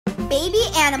baby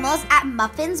animals at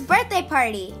Muffin's birthday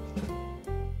party.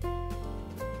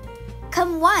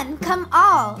 Come one, come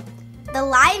all. The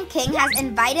Lion King has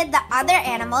invited the other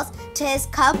animals to his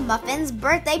cub Muffin's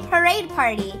birthday parade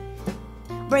party.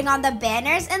 Bring on the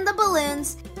banners and the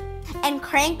balloons and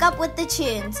crank up with the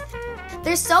tunes.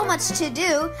 There's so much to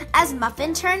do as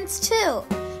Muffin turns 2.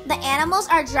 The animals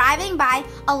are driving by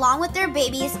along with their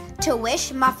babies to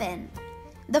wish Muffin.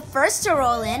 The first to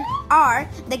roll in are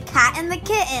the cat and the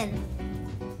kitten.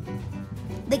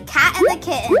 The cat and the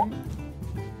kitten.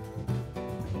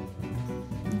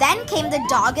 Then came the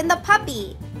dog and the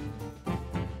puppy.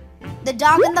 The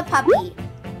dog and the puppy.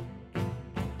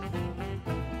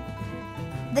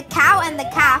 The cow and the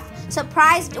calf,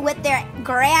 surprised with their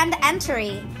grand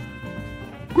entry.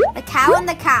 The cow and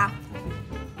the calf.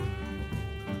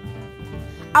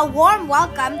 A warm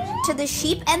welcome to the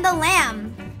sheep and the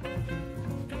lamb.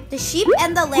 The sheep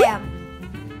and the lamb.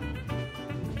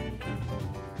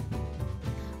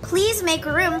 Please make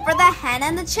room for the hen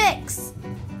and the chicks.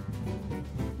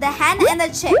 The hen and the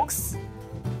chicks.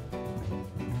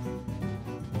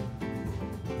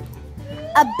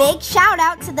 A big shout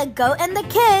out to the goat and the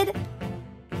kid.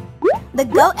 The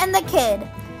goat and the kid.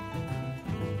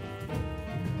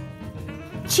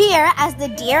 Cheer as the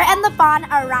deer and the fawn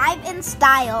arrive in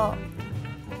style.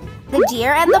 The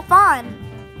deer and the fawn.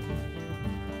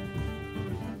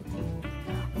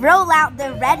 Roll out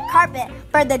the red carpet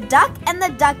for the duck and the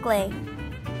duckling.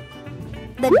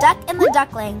 The duck and the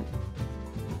duckling.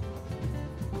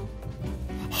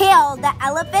 Hail the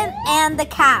elephant and the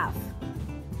calf.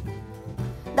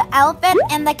 The elephant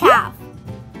and the calf.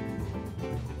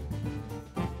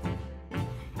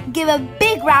 Give a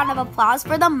big round of applause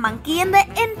for the monkey and the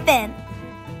infant.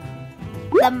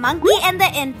 The monkey and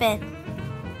the infant.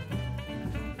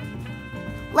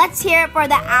 Let's hear it for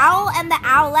the owl and the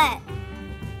owlet.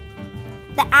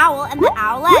 The owl and the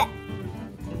owlet.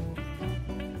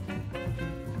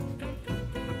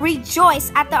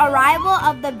 Rejoice at the arrival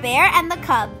of the bear and the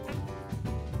cub.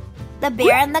 The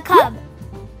bear and the cub.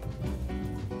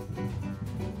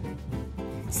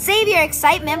 Save your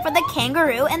excitement for the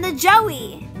kangaroo and the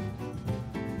joey.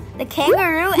 The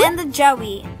kangaroo and the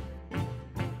joey.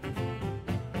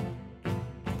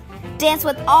 Dance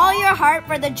with all your heart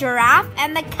for the giraffe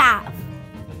and the calf.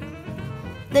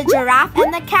 The giraffe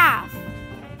and the calf.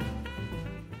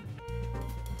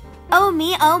 Oh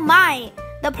me, oh my!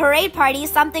 The parade party is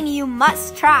something you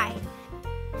must try.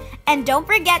 And don't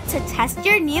forget to test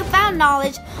your newfound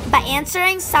knowledge by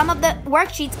answering some of the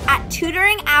worksheets at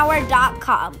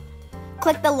tutoringhour.com.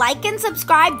 Click the like and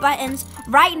subscribe buttons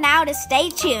right now to stay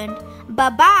tuned.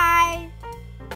 Bye-bye!